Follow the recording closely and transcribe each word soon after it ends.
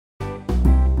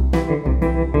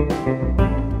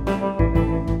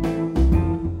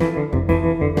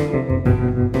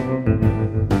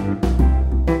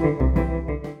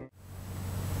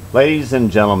Ladies and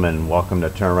gentlemen, welcome to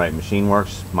Turn Right Machine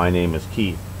Works. My name is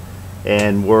Keith,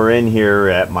 and we're in here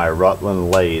at my Rutland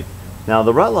lathe. Now,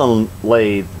 the Rutland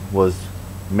lathe was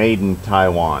made in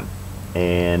Taiwan,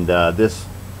 and this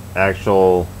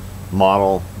actual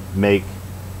model make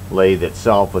lathe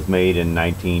itself was made in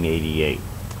 1988.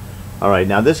 Alright,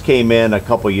 now this came in a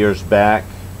couple years back,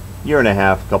 year and a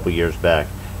half, couple years back,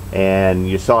 and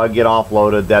you saw it get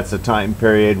offloaded. That's the time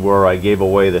period where I gave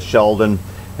away the Sheldon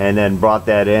and then brought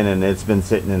that in, and it's been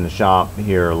sitting in the shop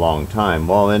here a long time.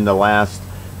 Well, in the last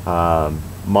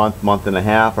month and a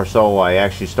half or so, I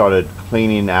actually started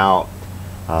cleaning out,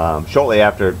 shortly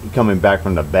after coming back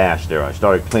from the bash there, I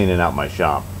started cleaning out my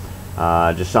shop.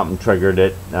 Just something triggered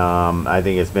it. I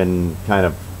think it's been kind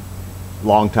of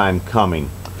long time coming.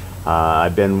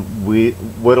 I've been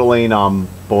whittling on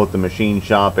both the machine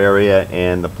shop area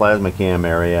and the plasma cam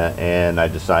area, and I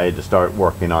decided to start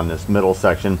working on this middle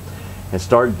section and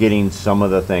start getting some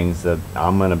of the things that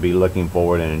I'm going to be looking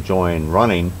forward and enjoying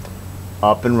running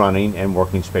up and running and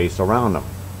working space around them.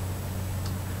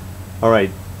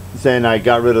 Alright, then I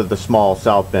got rid of the small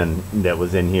south bend that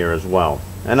was in here as well,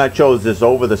 and I chose this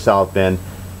over the south bend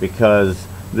because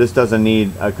this doesn't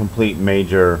need a complete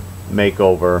major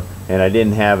makeover, and I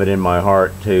didn't have it in my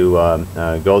heart to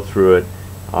go through it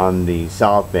on the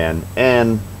south bend,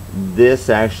 and this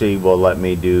actually will let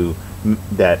me do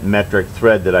that metric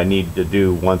thread that I need to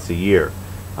do once a year.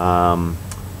 Alright,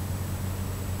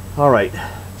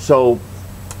 so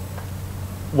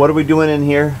what are we doing in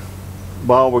here?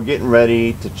 Well, we're getting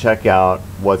ready to check out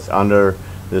what's under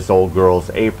this old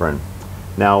girl's apron.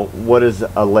 Now, what is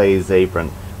a lathe apron?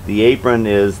 The apron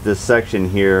is this section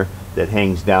here that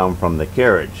hangs down from the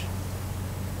carriage.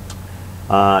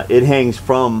 It hangs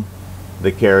from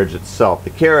the carriage itself.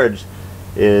 The carriage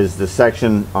is the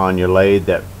section on your lathe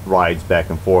that rides back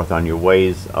and forth on your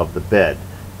ways of the bed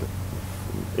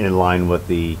in line with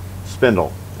the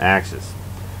spindle axis.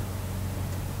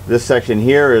 This section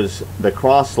here is the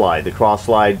cross slide. The cross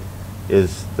slide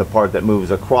is the part that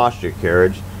moves across your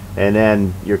carriage, and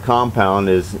then your compound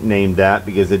is named that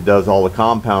because it does all the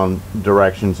compound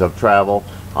directions of travel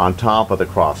on top of the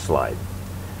cross slide.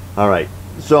 Alright,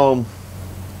 so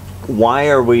why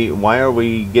are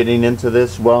we getting into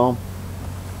this? Well,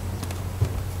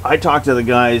 I talked to the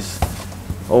guys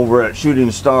over at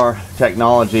Shooting Star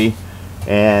Technology,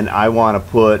 and I want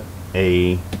to put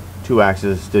a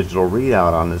 2-axis digital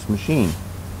readout on this machine.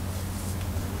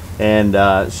 And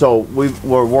so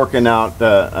we're working out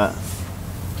a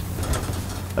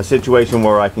situation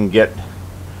where I can get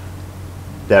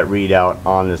that readout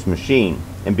on this machine.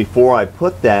 And before I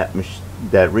put that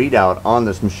readout on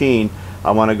this machine,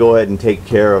 I want to go ahead and take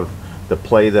care of the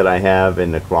play that I have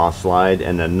in the cross slide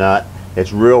and the nut.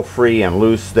 It's real free and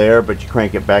loose there, but you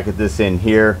crank it back at this end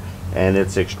here and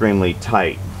it's extremely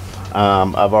tight.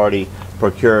 I've already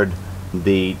procured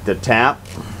the tap,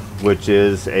 which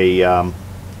is a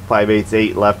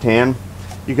 5/8 left hand.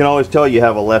 You can always tell you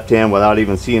have a left hand without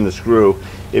even seeing the screw.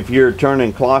 If you're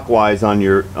turning clockwise on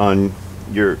your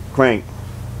crank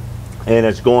and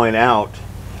it's going out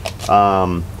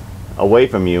away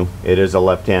from you, it is a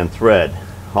left hand thread.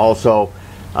 Also,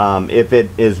 if it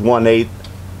is 1/8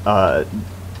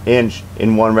 inch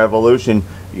in one revolution,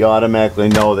 you automatically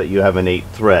know that you have an 8th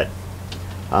thread.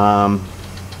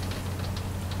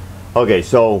 Okay,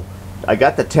 so I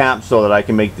got the tap so that I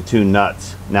can make the 2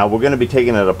 nuts. Now we're going to be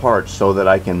taking it apart so that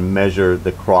I can measure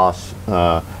the cross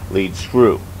lead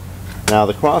screw. Now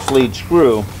the cross lead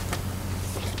screw,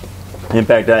 in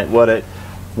fact,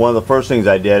 one of the first things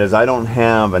I did is I don't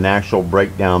have an actual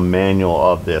breakdown manual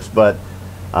of this, but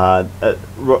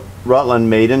Rutland,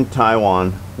 made in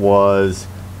Taiwan, was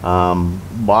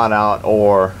bought out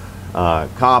or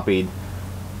copied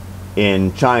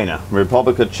in China,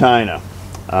 Republic of China,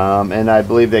 and I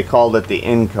believe they called it the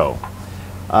Inco.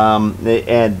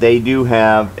 And they do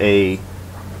have a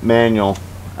manual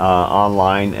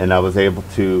online, and I was able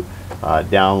to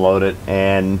download it,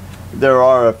 and there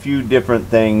are a few different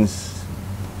things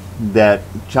that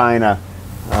China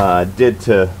did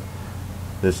to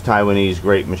this Taiwanese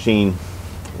great machine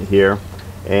here,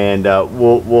 and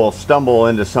we'll stumble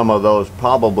into some of those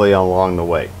probably along the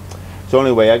way. So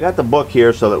anyway, I got the book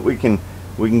here so that we can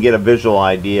get a visual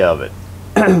idea of it.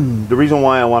 The reason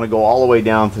why I want to go all the way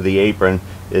down to the apron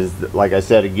is that, like I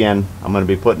said, again, I'm going to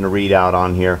be putting a readout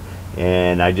on here,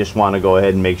 and I just want to go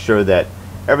ahead and make sure that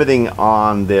everything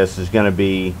on this is going to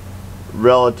be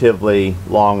relatively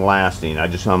long lasting.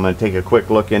 I'm going to take a quick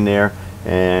look in there,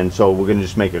 and so we're going to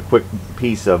just make a quick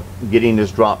piece of getting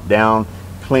this dropped down,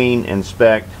 clean,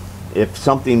 inspect. If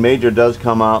something major does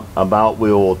come up about,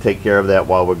 we will take care of that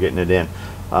while we're getting it in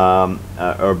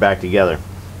or back together.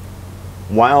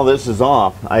 while this is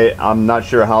off, I'm not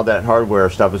sure how that hardware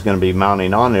stuff is going to be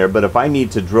mounting on there, but if I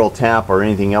need to drill tap or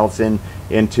anything else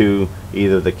into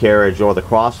either the carriage or the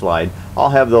cross slide, I'll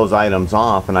have those items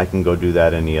off and I can go do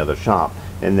that in the other shop,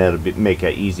 and that'll make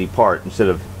an easy part instead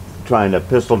of trying to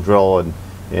pistol drill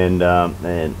and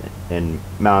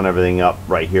mount everything up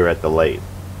right here at the lathe.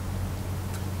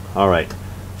 Alright,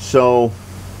 so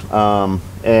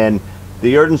and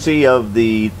the urgency of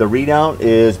the readout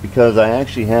is because I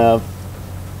actually have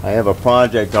a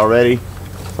project already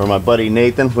for my buddy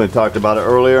Nathan. We talked about it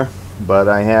earlier, but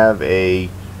I have a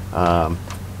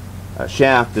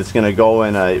shaft that's going to go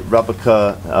in a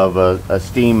replica of a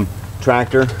steam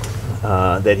tractor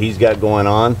that he's got going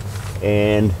on,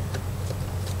 and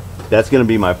that's going to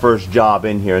be my first job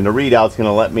in here. And the readout's going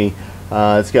to let me,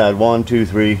 it's got 1, 2,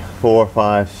 3, 4,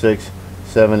 5, 6,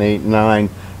 7, 8, 9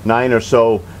 or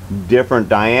so different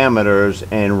diameters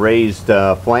and raised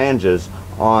flanges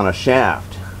on a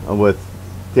shaft with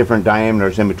different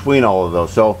diameters in between all of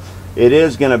those. So it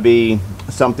is going to be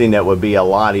something that would be a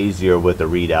lot easier with the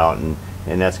readout,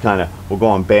 and that's kind of, we're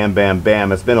going bam bam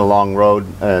bam. It's been a long road.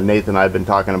 Nathan and I have been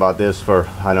talking about this for,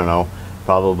 I don't know,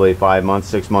 probably 5 months,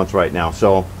 6 months right now.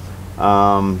 So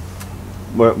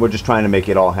we're just trying to make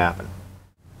it all happen.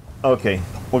 Okay,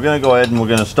 we're going to go ahead and we're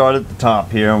going to start at the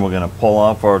top here, and we're going to pull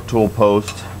off our tool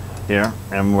post here,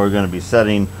 and we're going to be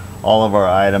setting all of our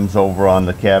items over on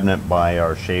the cabinet by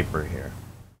our shaper here.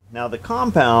 Now the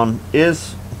compound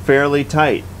is fairly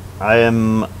tight.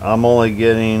 I'm only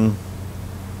getting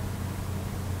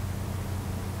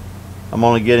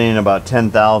about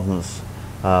 10 thousandths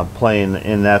play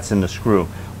and that's in the screw.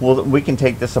 Well, we can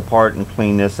take this apart and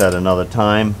clean this at another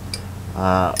time,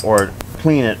 or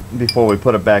clean it before we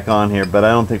put it back on here, but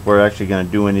I don't think we're actually going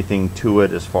to do anything to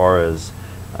it as far as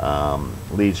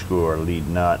lead screw or lead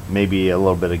nut. Maybe a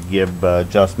little bit of gib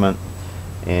adjustment,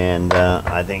 and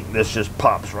I think this just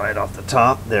pops right off the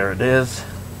top. There it is.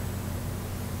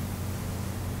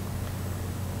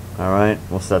 Alright,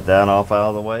 we'll set that off out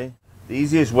of the way. The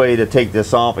easiest way to take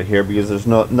this off of here, because there's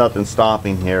nothing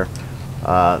stopping here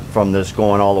from this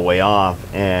going all the way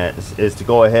off, is to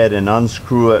go ahead and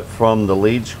unscrew it from the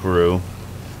lead screw,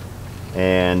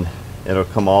 and it'll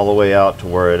come all the way out to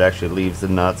where it actually leaves the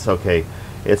nuts. Okay,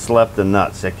 it's left the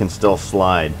nuts. It can still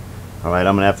slide. Alright,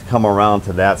 I'm going to have to come around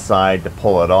to that side to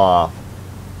pull it off,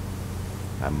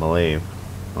 I believe.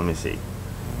 Let me see.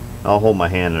 I'll hold my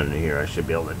hand under here. I should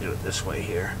be able to do it this way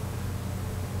here.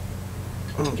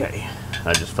 Okay,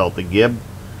 I just felt the gib.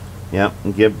 Yep,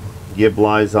 gib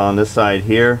lies on this side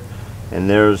here, and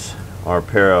there's our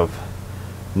pair of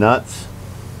nuts.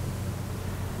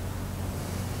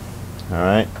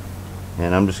 Alright,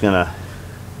 and I'm just gonna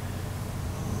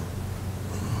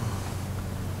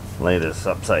lay this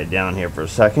upside down here for a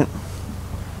second,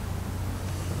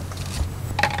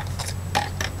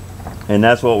 and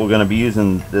that's what we're going to be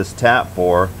using this tap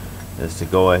for, is to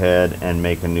go ahead and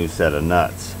make a new set of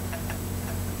nuts.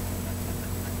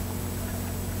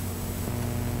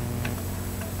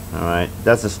 Alright,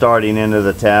 that's the starting end of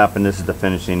the tap, and this is the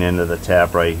finishing end of the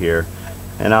tap right here.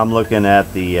 And I'm looking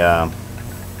at the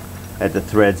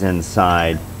threads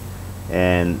inside,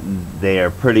 and they are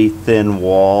pretty thin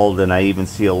walled, and I even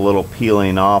see a little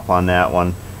peeling off on that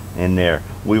one in there.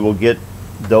 We will get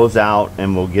those out,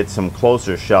 and we'll get some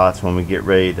closer shots when we get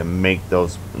ready to make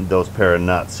those pair of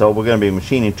nuts. So we're going to be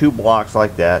machining 2 blocks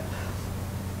like that,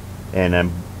 and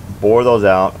then bore those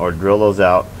out or drill those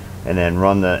out, and then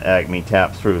run the Acme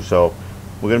tap through. So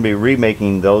we're going to be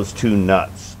remaking those 2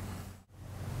 nuts.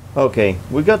 Okay,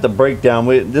 we got the breakdown.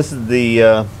 This is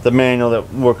the manual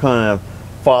that we're kind of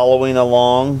following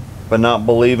along, but not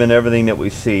believing everything that we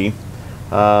see.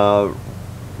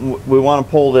 We want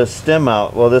to pull this stem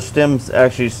out. Well, this stem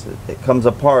actually, it comes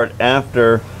apart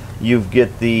after you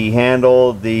get the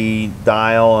handle, the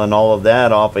dial, and all of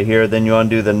that off of here. Then you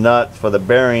undo the nut for the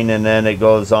bearing, and then it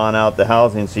goes on out the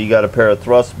housing. So you got a pair of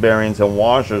thrust bearings and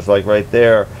washers like right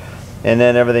there, and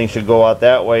then everything should go out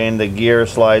that way, and the gear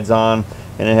slides on,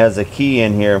 and it has a key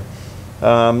in here.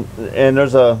 And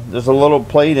there's a little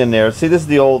plate in there. See, this is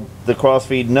the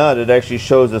crossfeed nut. It actually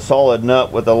shows a solid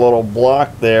nut with a little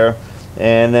block there,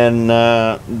 and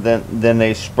then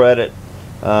they spread it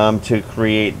to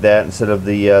create that instead of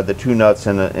the 2 nuts,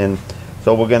 and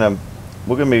so we're gonna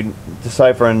be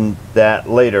deciphering that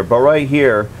later. But right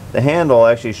here, the handle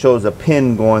actually shows a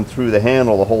pin going through the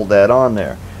handle to hold that on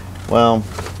there. Well,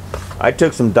 I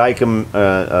took some dye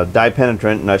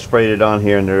penetrant and I sprayed it on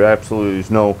here, and there absolutely is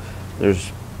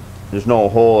there's no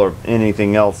hole or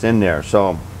anything else in there.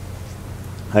 So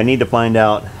I need to find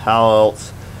out how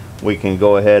else we can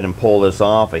go ahead and pull this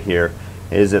off of here.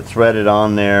 Is it threaded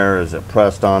on there? Is it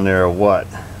pressed on there, or what?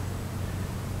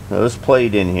 So this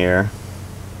plate in here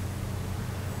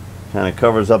kind of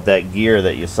covers up that gear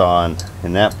that you saw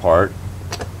in that part.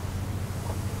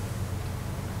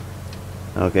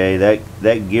 Okay,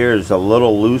 that gear is a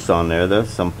little loose on there. There's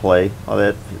some play. Oh,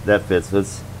 that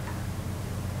fits.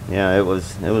 Yeah, it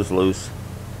was loose.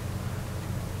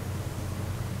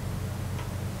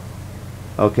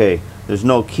 Okay, there's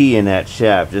no key in that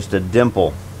shaft, just a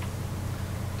dimple.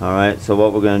 All right, so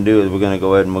what we're going to do is we're going to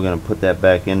go ahead and we're going to put that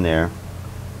back in there.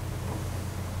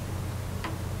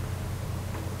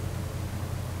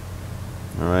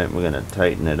 All right, we're going to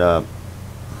tighten it up.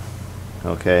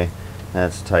 Okay,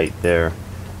 that's tight there.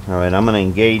 All right, I'm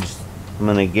going to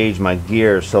engage my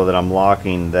gear so that I'm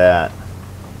locking that.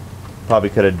 Probably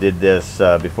could have did this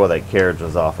before that carriage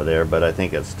was off of there, but I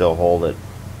think it still hold it.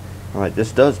 All right,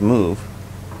 this does move.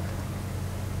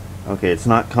 Okay, it's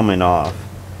not coming off.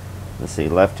 Let's see,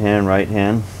 left hand, right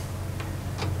hand.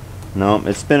 No,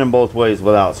 it's spinning both ways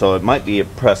without, so it might be a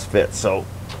press fit. So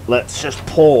let's just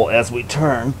pull as we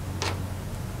turn.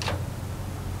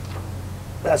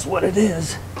 That's what it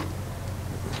is.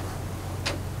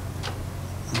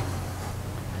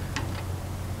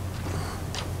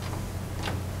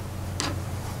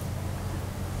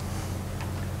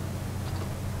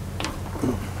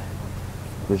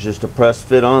 There's just a press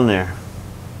fit on there.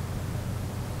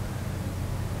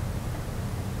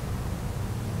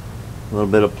 A little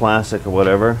bit of plastic or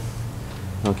whatever.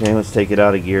 Okay, let's take it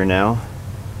out of gear now.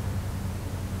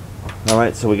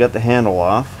 Alright, so we got the handle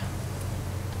off.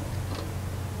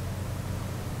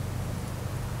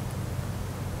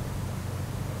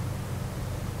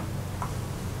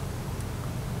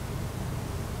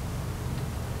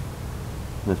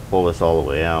 Let's pull this all the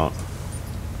way out.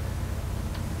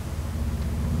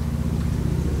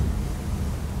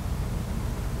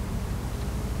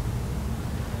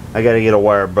 I gotta get a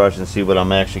wire brush and see what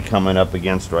I'm actually coming up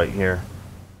against right here.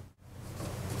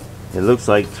 It looks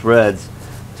like threads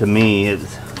to me.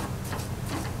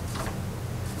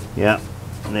 Yeah,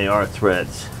 they are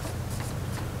threads.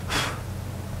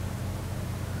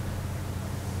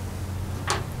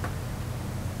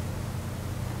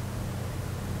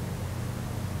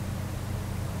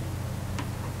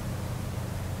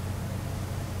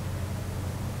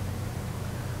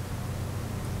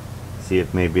 See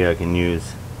if maybe I can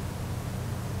use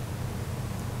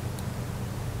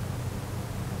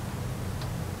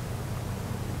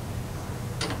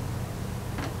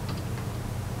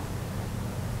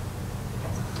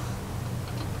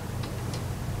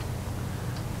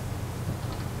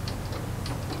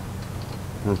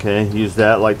use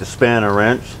that like the spanner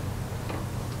wrench.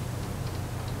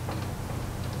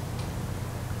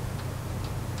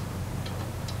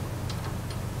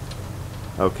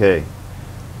 Okay,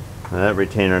 now that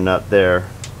retainer nut there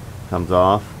comes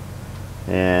off,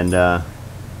 and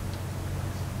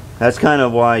that's kind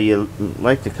of why you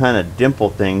like to kind of dimple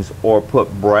things or put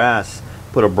a brass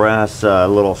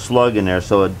little slug in there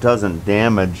so it doesn't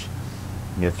damage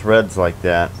your threads like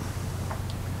that.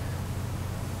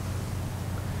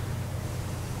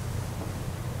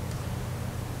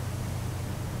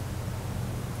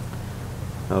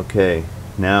 Okay,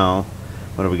 now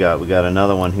what do we got? We got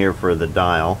another one here for the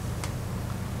dial.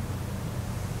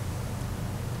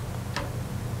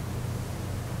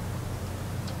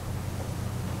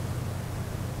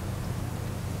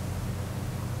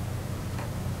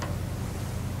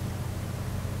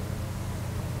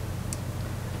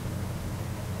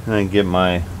 And get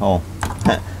my, oh,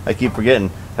 I keep forgetting.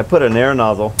 I put an air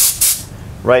nozzle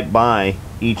right by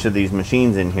each of these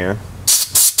machines in here,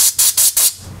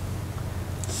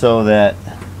 so that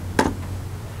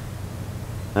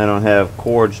I don't have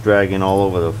cords dragging all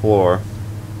over the floor.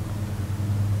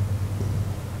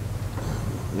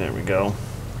 There we go.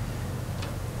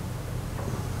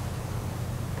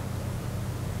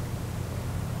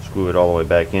 Screw it all the way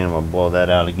back in. We'll blow that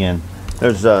out again.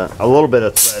 There's a little bit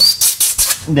of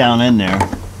thread down in there,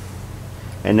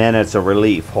 and then it's a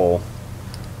relief hole.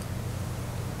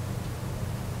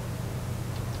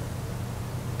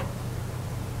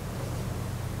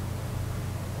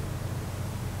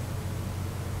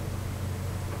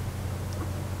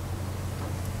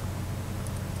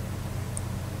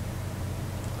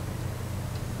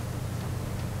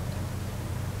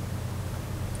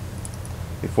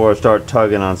 Before I start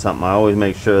tugging on something, I always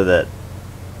make sure that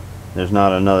there's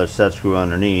not another set screw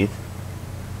underneath.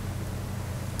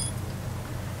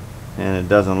 And it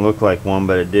doesn't look like one,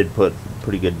 but it did put a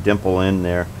pretty good dimple in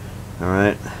there.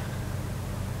 Alright.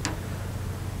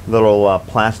 Little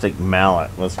plastic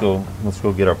mallet. Let's go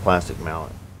get our plastic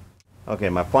mallet. Okay,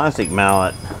 my plastic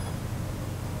mallet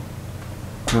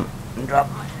And drop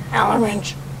my Allen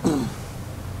wrench.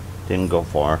 Didn't go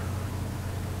far.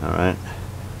 Alright.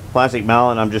 Plastic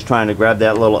mallet, I'm just trying to grab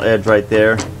that little edge right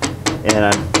there. And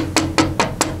I'm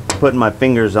putting my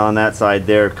fingers on that side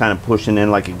there, kind of pushing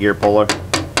in like a gear puller.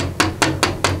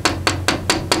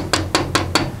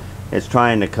 It's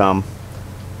trying to come.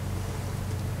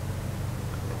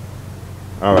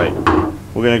 Alright.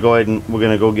 We're going to go ahead and we're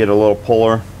going to go get a little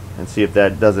puller and see if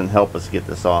that doesn't help us get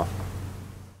this off.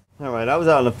 Alright, I was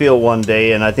out in the field one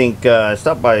day, and I think I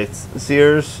stopped by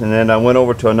Sears, and then I went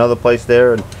over to another place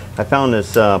there, and I found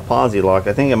this posi lock.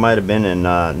 I think it might have been in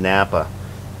Napa.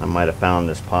 I might have found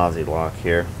this posi lock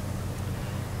here.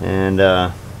 And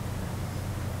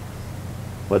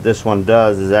what this one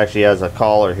does is actually has a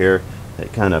collar here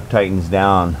that kind of tightens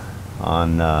down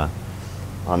on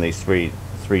these three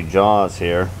jaws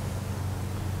here.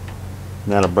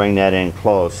 And that'll bring that in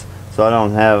close, so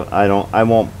I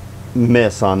won't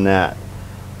miss on that.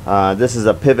 This is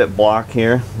a pivot block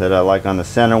here that I like on the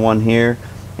center one here,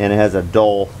 and it has a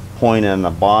dull point on the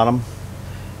bottom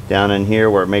down in here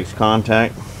where it makes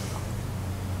contact.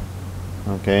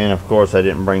 Okay, and of course I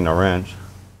didn't bring the wrench.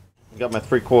 Got my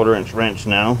 3/4 inch wrench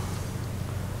now,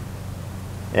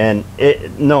 and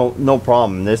no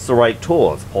problem. This is the right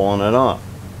tool. It's pulling it off.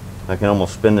 I can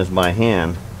almost spin this by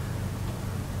hand.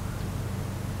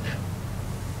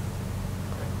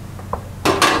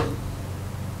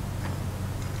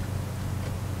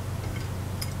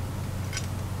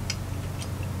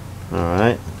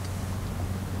 Alright,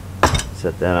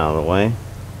 set that out of the way.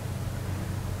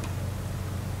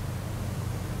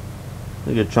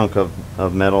 A good chunk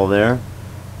of metal there,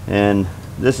 and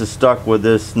this is stuck where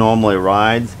this normally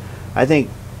rides. I think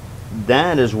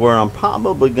that is where I'm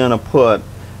probably going to put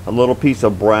a little piece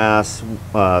of brass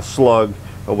slug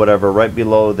or whatever right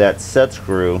below that set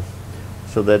screw,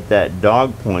 so that that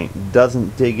dog point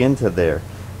doesn't dig into there.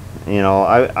 You know,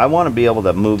 I want to be able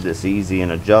to move this easy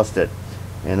and adjust it,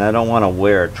 and I don't want to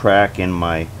wear a track in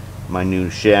my new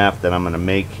shaft that I'm going to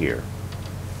make here.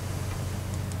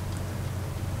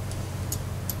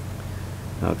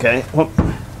 Okay, whoop.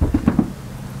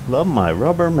 Love my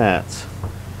rubber mats.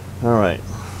 Alright,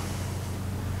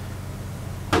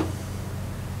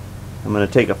 I'm going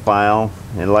to take a file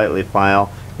and lightly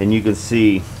file, and you can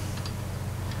see,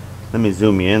 let me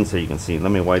zoom you in so you can see.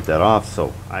 Let me wipe that off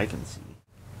so I can see.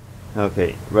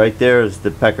 Okay, right there is the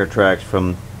pecker tracks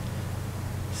from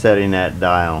setting that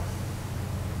dial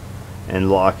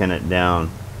and locking it down.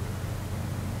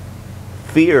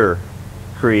 Fear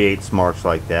creates marks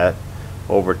like that,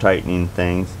 over tightening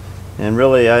things, and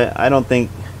really I don't think,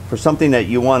 for something that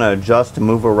you want to adjust to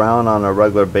move around on a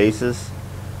regular basis,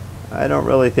 I don't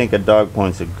really think a dog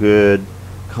point's a good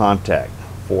contact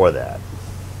for that.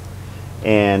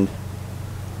 And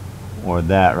or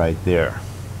that right there,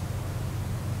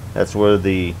 that's where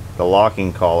the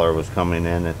locking collar was coming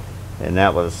in, and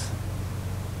that was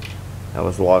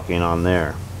locking on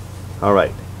there.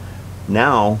 Alright,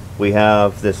 now we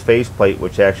have this faceplate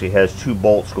which actually has 2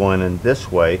 bolts going in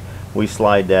this way. We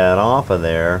slide that off of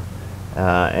there,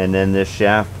 and then this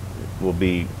shaft will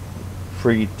be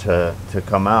free to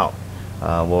come out.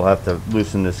 We'll have to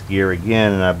loosen this gear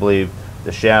again, and I believe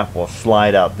the shaft will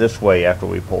slide out this way after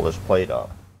we pull this plate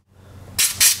up.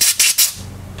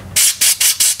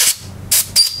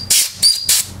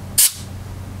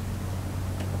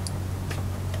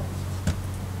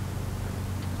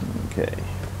 Okay.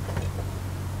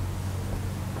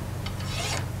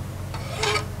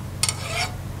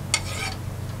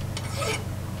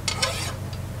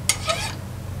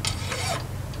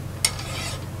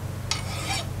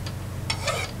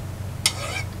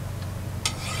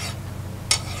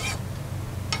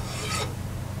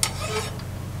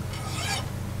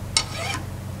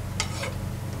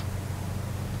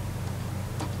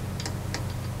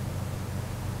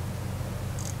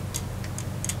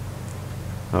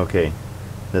 Okay,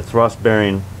 the thrust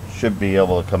bearing should be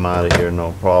able to come out of here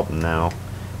no problem now,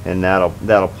 and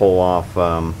that'll pull off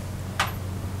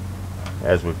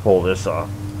as we pull this off.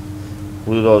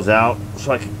 Glue those out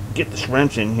so I can get this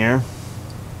wrench in here.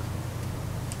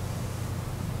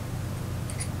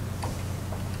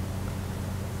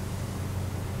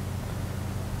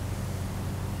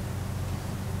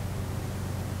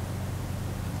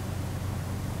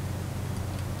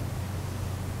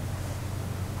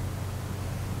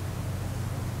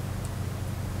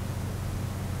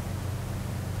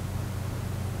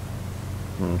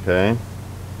 Okay.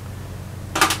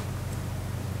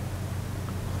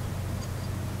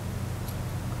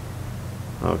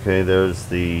 Okay, there's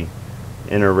the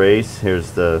inner race.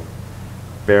 Here's the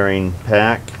bearing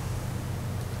pack.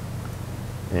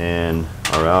 And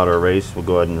our outer race. We'll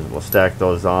go ahead and we'll stack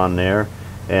those on there,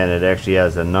 and it actually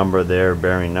has a number there,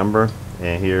 bearing number.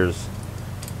 And here's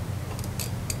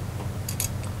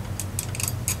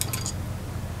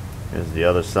the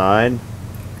other side.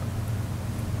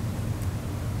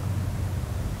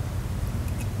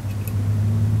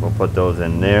 We'll put those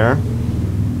in there.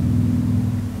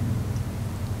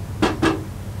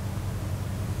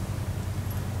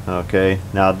 Okay,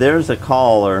 now there's a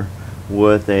collar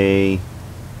with a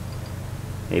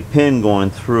pin going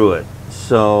through it.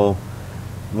 So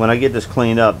when I get this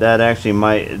cleaned up, that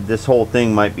actually this whole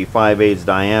thing might be 5/8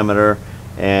 diameter,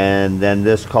 and then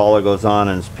this collar goes on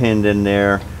and it's pinned in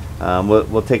there.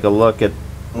 We'll take a look at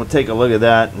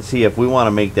that and see if we want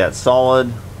to make that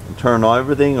solid and turn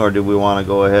everything, or do we want to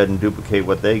go ahead and duplicate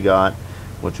what they got,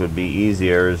 which would be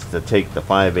easier, is to take the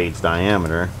 5/8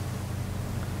 diameter.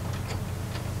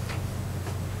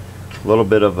 A little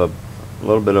bit of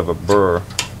a burr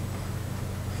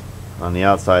on the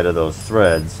outside of those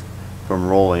threads from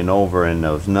rolling over in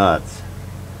those nuts.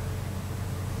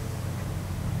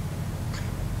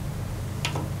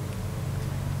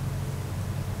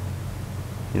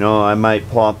 You know, I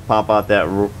might pop out that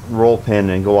roll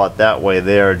pin and go out that way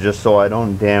there, just so I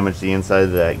don't damage the inside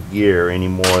of that gear any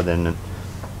more than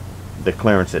the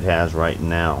clearance it has right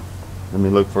now. Let me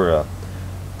look for a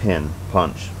pin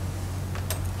punch.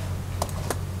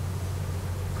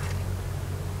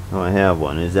 Oh, I have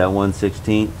one. Is that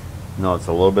 1/16? No, it's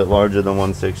a little bit larger than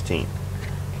 1/16.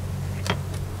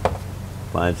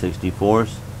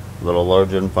 5/64s, a little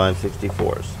larger than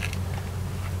 5/64s.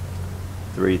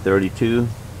 3/32.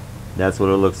 That's what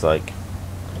it looks like.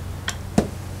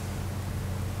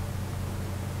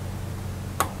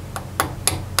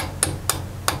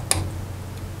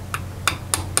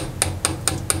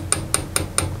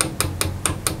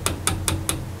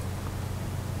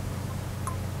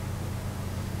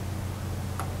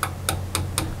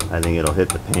 I think it'll hit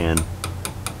the pan.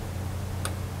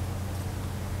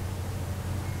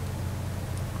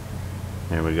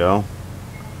 There we go.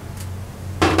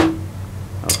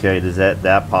 Okay, does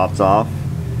that pops off?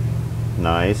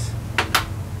 Nice.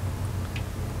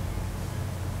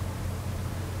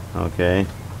 Okay.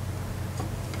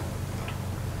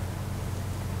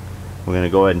 We're gonna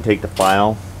go ahead and take the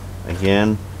file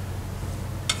again.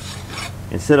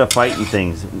 Instead of fighting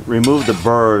things, remove the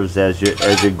burrs as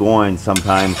you're going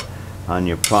sometimes on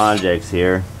your projects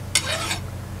here.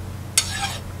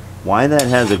 Why that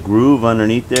has a groove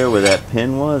underneath there where that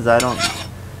pin was, I don't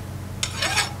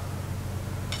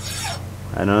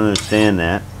understand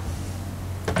that.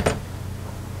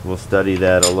 We'll study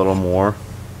that a little more.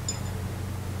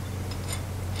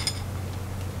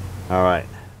 Alright,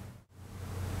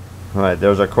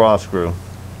 there's our cross screw.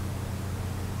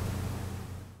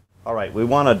 Alright, we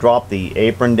want to drop the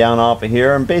apron down off of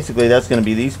here, and basically that's going to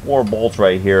be these 4 bolts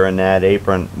right here, and that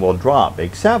apron will drop,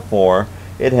 except for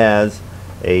it has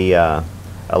a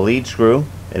lead screw,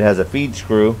 it has a feed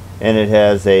screw, and it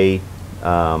has a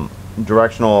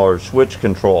directional or switch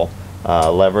control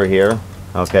lever here.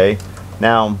 Okay,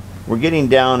 now we're getting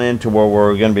down into where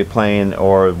we're going to be playing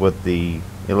or with the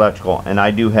electrical, and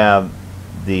I do have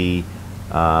the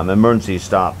emergency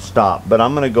stop, but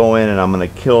I'm going to go in and I'm going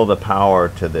to kill the power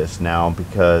to this now,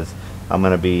 because I'm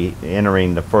going to be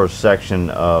entering the first section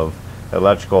of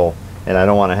electrical, and I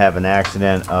don't want to have an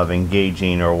accident of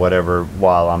engaging or whatever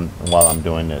while I'm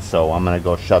doing this. So I'm going to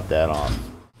go shut that off.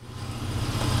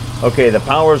 Okay, the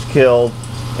power's killed,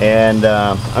 and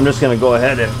I'm just going to go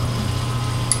ahead and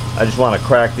I just want to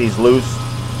crack these loose.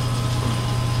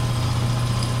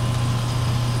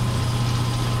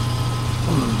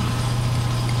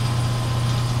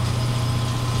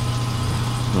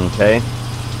 Okay.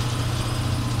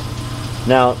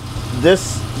 Now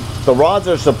the rods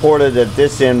are supported at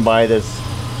this end by this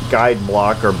guide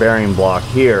block or bearing block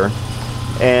here,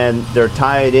 and they're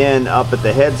tied in up at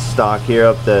the headstock here,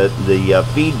 up the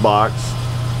feed box,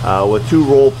 with 2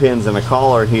 roll pins and a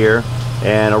collar here,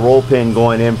 and a roll pin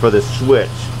going in for the switch.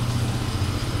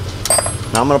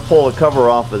 Now I'm going to pull the cover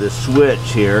off of this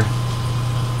switch here,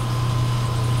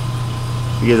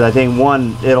 because I think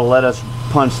it'll let us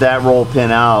punch that roll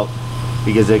pin out,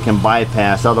 because it can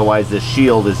bypass, otherwise the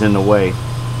shield is in the way.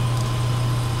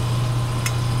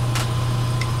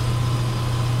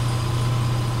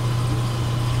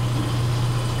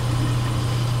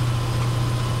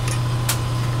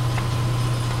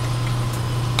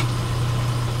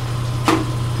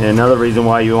 And another reason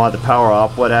why you want the power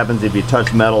off, what happens if you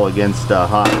touch metal against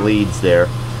hot leads there?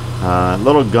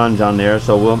 Little gunge on there,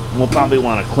 so we'll probably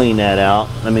want to clean that out.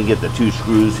 Let me get the 2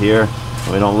 screws here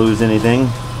so we don't lose anything.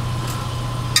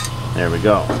 There we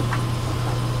go.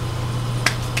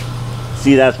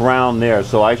 See, that's round there,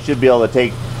 so I should be able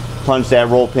to punch that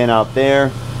roll pin out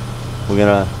there. We're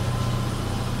gonna,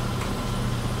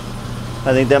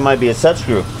 I think that might be a set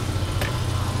screw.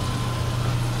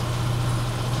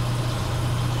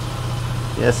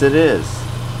 Yes, it is.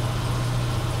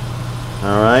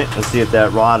 All right, let's see if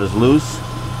that rod is loose.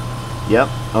 Yep,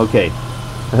 okay.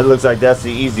 It looks like that's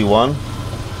the easy one.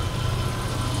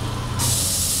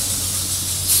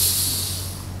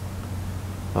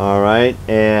 All right,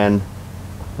 and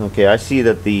okay, I see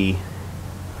that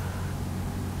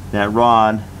that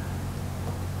rod,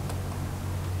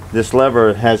 this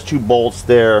lever has 2 bolts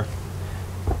there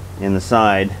in the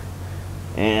side,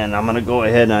 and I'm gonna go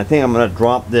ahead and I think I'm gonna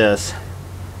drop this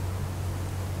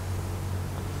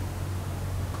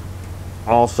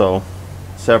also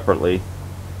separately.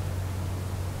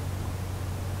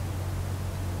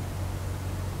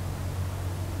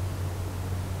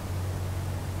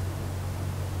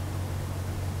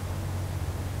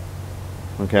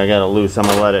 Okay, I got it loose. I'm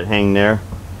gonna let it hang there.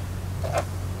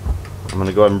 I'm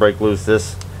gonna go ahead and break loose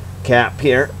this cap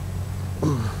here.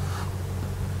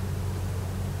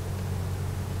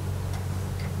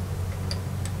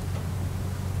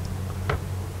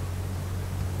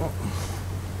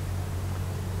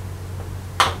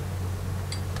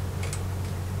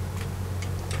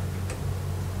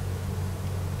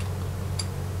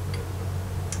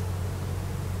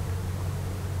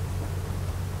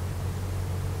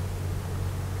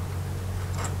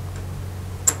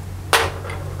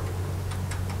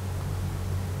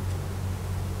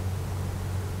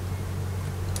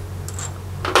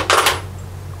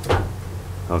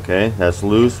 Okay, that's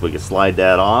loose. We can slide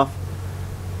that off.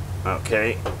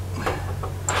 Okay,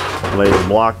 lay the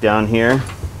block down here,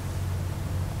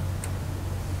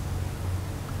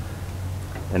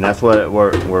 and that's what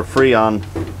we're free on.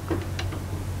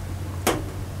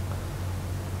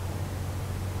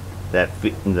 The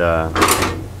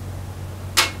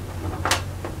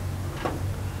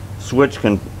switch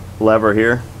lever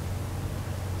here.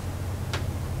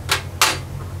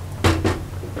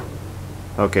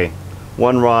 Okay.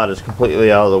 One rod is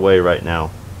completely out of the way right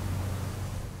now.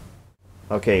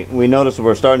 Okay, we notice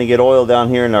we're starting to get oil down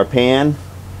here in our pan.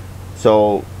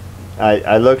 So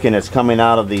I look and it's coming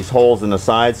out of these holes in the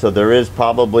side, so there is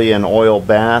probably an oil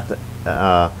bath,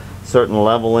 certain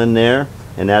level in there,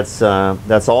 and that's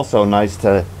also nice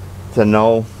to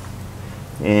know.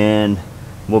 And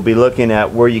we'll be looking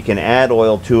at where you can add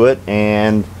oil to it,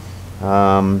 and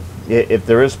if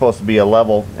there is supposed to be a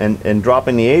level, and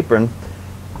dropping the apron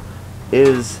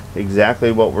is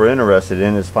exactly what we're interested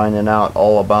in, is finding out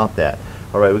all about that.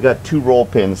 All right, we got 2 roll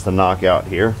pins to knock out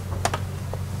here.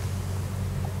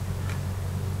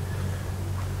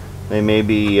 They may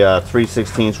be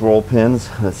 3/16 roll pins.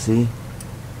 Let's see.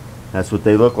 That's what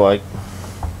they look like.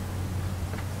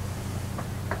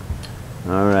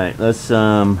 All right, let's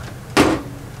there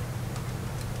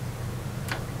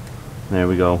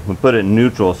we go. We put it in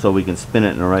neutral so we can spin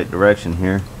it in the right direction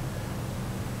here.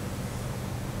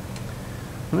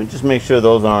 Let me just make sure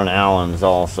those aren't Allens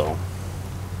also.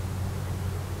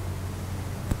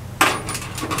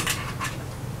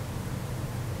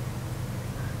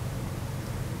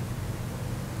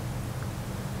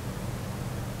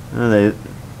 And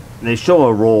they show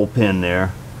a roll pin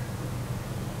there.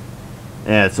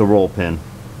 Yeah, it's a roll pin.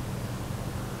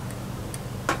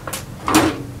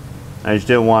 I just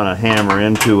didn't want to hammer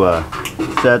into a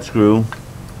set screw.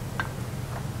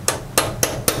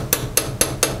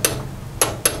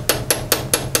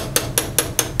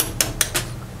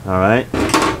 All right.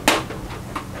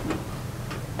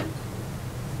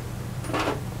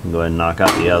 Go ahead and knock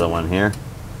out the other one here.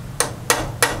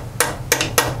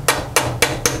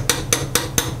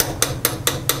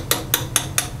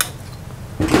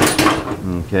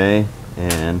 Okay,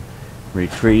 and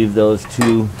retrieve those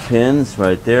 2 pins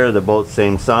right there. They're both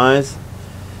same size.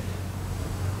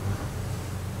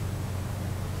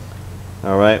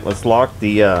 All right, let's lock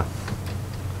the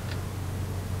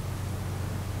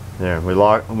there, we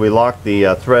locked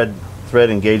the thread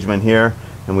engagement here,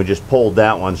 and we just pulled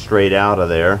that one straight out of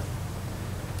there.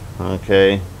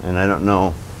 Okay, and I don't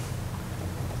know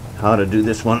how to do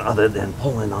this one other than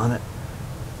pulling on it.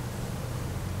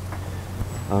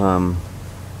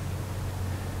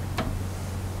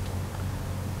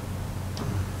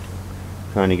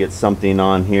 Trying to get something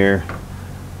on here.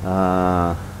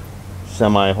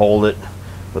 Semi hold it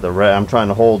with I'm trying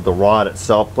to hold the rod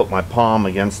itself, put my palm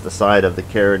against the side of the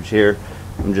carriage here.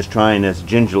 I'm just trying this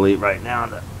gingerly right now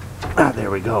to, there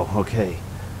we go. Okay.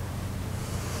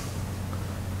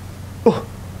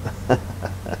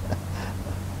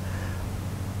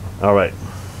 All right.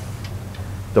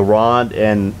 The rod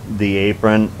and the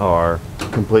apron are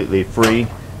completely free,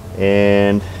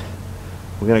 and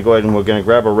we're gonna go ahead and we're gonna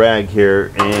grab a rag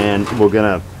here, and we're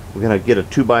gonna get a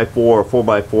 2x4 or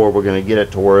 4x4. We're gonna get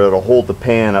it to where it'll hold the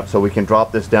pan up, so we can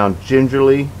drop this down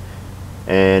gingerly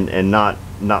and not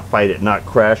fight it, not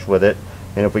crash with it.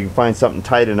 And if we can find something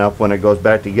tight enough when it goes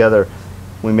back together,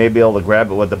 we may be able to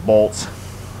grab it with the bolts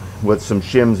with some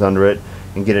shims under it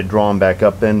and get it drawn back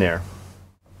up in there.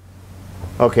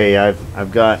 Okay,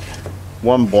 I've got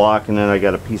one block, and then I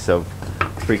got a piece of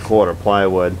 3/4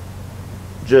 plywood.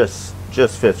 Just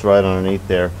fits right underneath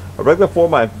there. A regular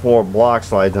 4x4 block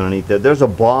slides underneath there. There's a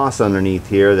boss underneath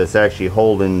here that's actually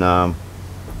holding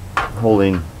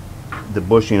holding the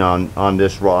bushing on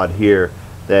this rod here,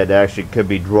 that actually could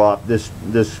be dropped. This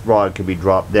rod could be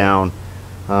dropped down,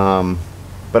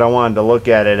 but I wanted to look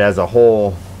at it as a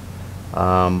whole,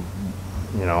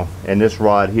 you know. And this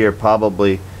rod here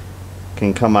probably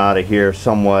can come out of here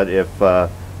somewhat if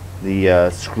the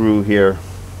screw here,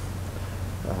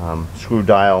 screw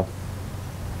dial,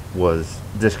 was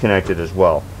disconnected as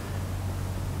well.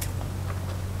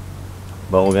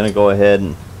 But we're going to go ahead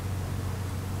and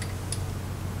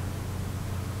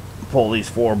pull these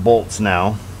 4 bolts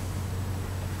now.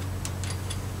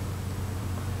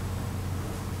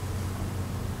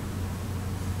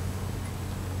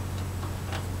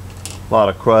 A lot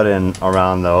of crud in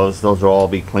around those. Those will all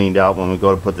be cleaned out when we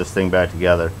go to put this thing back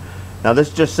together. Now this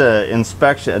is just an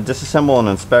inspection, a disassemble and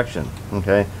inspection.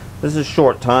 Okay, this is a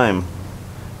short time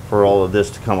for all of this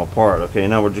to come apart. Okay,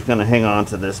 now we're just going to hang on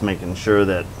to this, making sure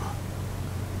that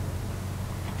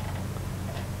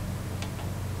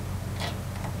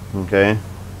okay,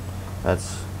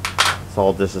 that's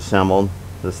all disassembled.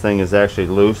 This thing is actually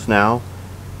loose now.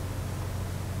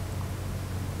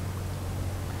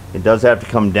 It does have to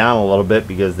come down a little bit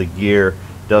because the gear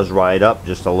does ride up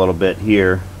just a little bit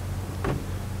here,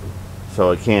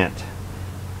 so it can't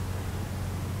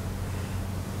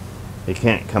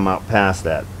come out past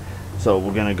that. So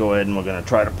we're going to go ahead and we're going to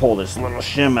try to pull this little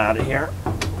shim out of here.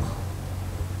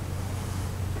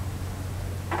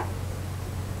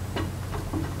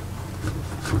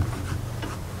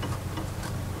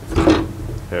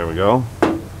 There we go.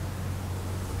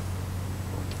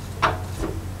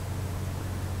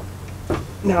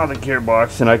 Now the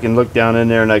gearbox, and I can look down in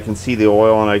there and I can see the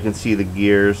oil and I can see the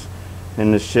gears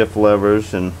and the shift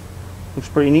levers, and looks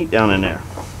pretty neat down in there.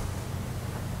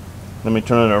 Let me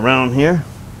turn it around here,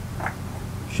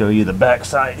 show you the back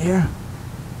side here.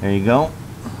 There you go.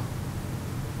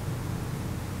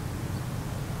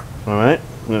 Alright,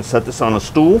 I'm going to set this on a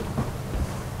stool.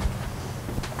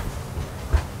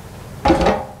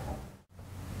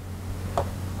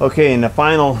 Okay, and the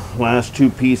final last 2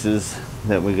 pieces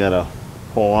that we gotta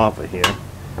pull off of here.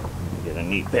 Get a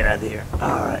neat bed here.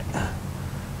 Alright.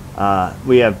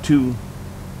 We have 2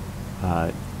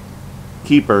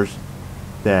 keepers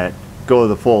that go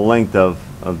the full length of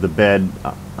the bed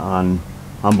on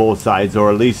both sides, or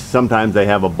at least sometimes they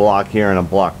have a block here and a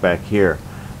block back here.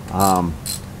 And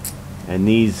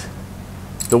these,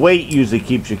 the weight usually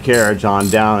keeps your carriage on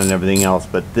down and everything else,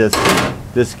 but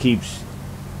this keeps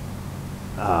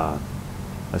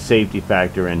a safety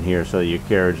factor in here, so your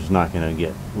carriage is not going to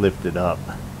get lifted up.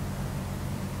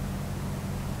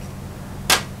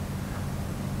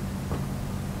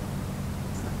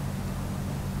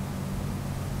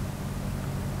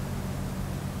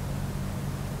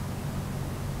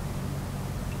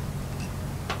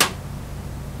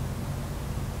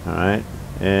 Alright,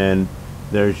 and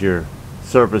there's your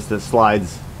surface that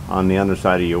slides on the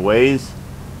underside of your ways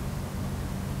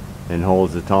and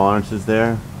holds the tolerances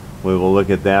there. We will look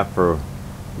at that for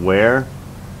wear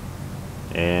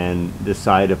and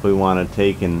decide if we want to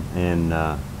take and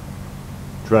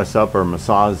dress up or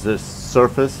massage this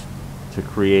surface to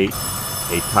create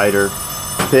a tighter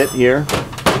fit here.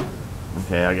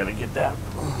 Okay, I gotta get that.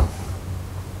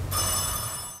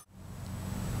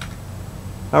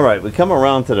 Alright, we come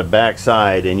around to the back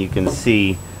side and you can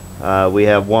see we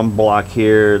have 1 block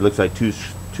here. It looks like two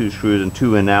screws and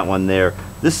 2 in that one there.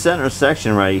 This center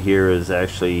section right here is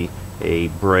actually a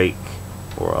brake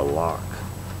or a lock.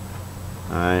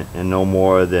 Alright, and no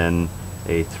more than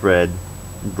a thread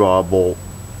draw bolt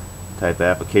type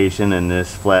application, and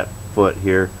this flat foot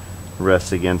here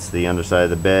rests against the underside of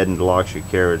the bed and locks your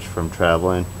carriage from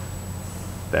traveling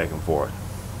back and forth.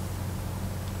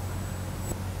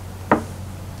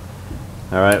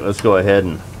 Alright, let's go ahead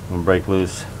and break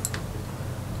loose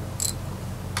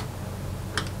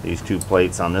these 2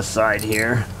 plates on this side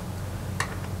here.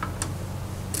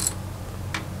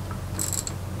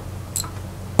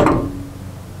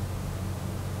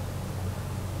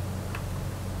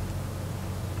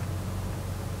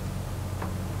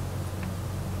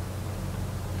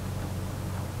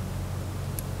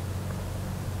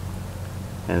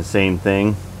 And same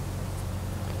thing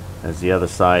as the other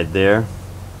side there.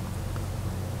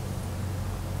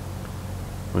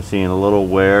 We're seeing a little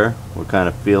wear. We're kind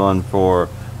of feeling for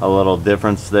a little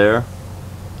difference there.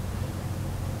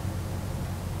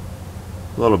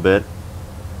 A little bit.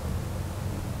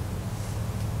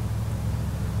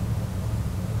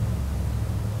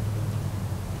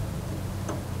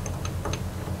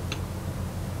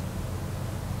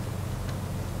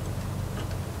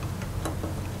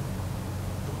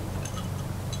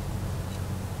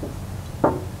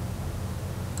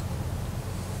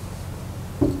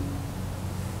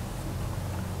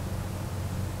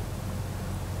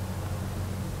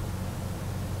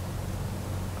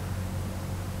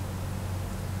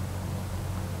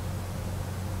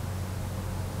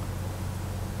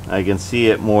 I can see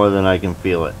it more than I can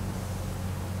feel it.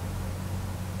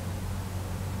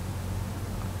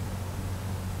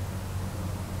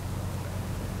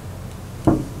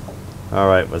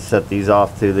 Alright, let's set these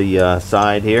off to the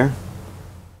side here.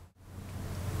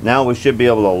 Now we should be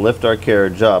able to lift our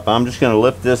carriage up. I'm just going to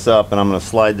lift this up and I'm going to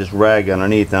slide this rag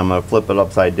underneath and I'm going to flip it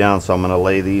upside down, so I'm going to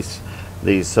lay these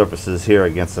surfaces here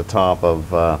against the top of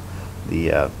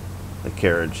the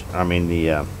carriage, I mean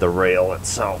the rail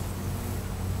itself.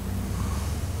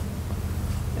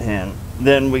 And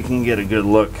then we can get a good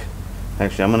look.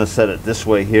 Actually, I'm going to set it this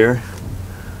way here.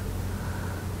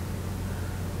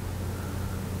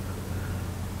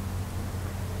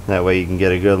 That way you can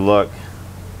get a good look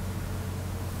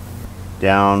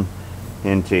down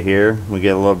into here. We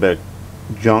get a little bit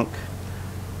of junk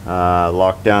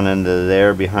locked down into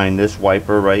there behind this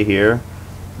wiper right here,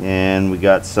 and we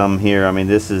got some here. I mean,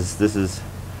 this is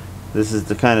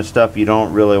the kind of stuff you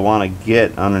don't really want to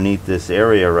get underneath this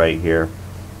area right here.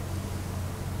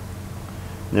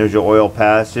 There's your oil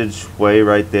passage way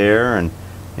right there, and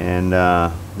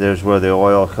there's where the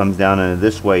oil comes down into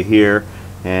this way here,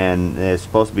 and it's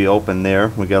supposed to be open there.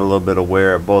 We got a little bit of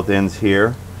wear at both ends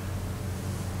here,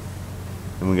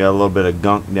 and we got a little bit of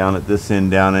gunk down at this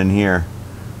end down in here.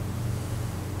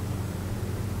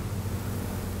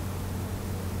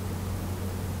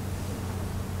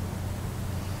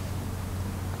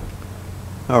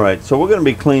 Alright, so we're going to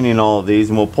be cleaning all of these,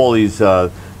 and we'll pull these.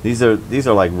 These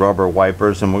are like rubber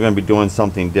wipers, and we're going to be doing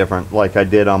something different, like I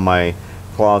did on my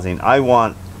closing. I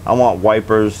want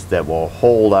wipers that will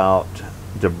hold out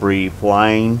debris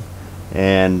flying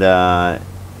and kind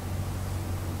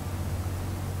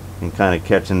of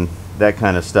catching that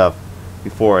kind of stuff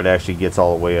before it actually gets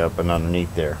all the way up and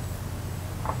underneath there.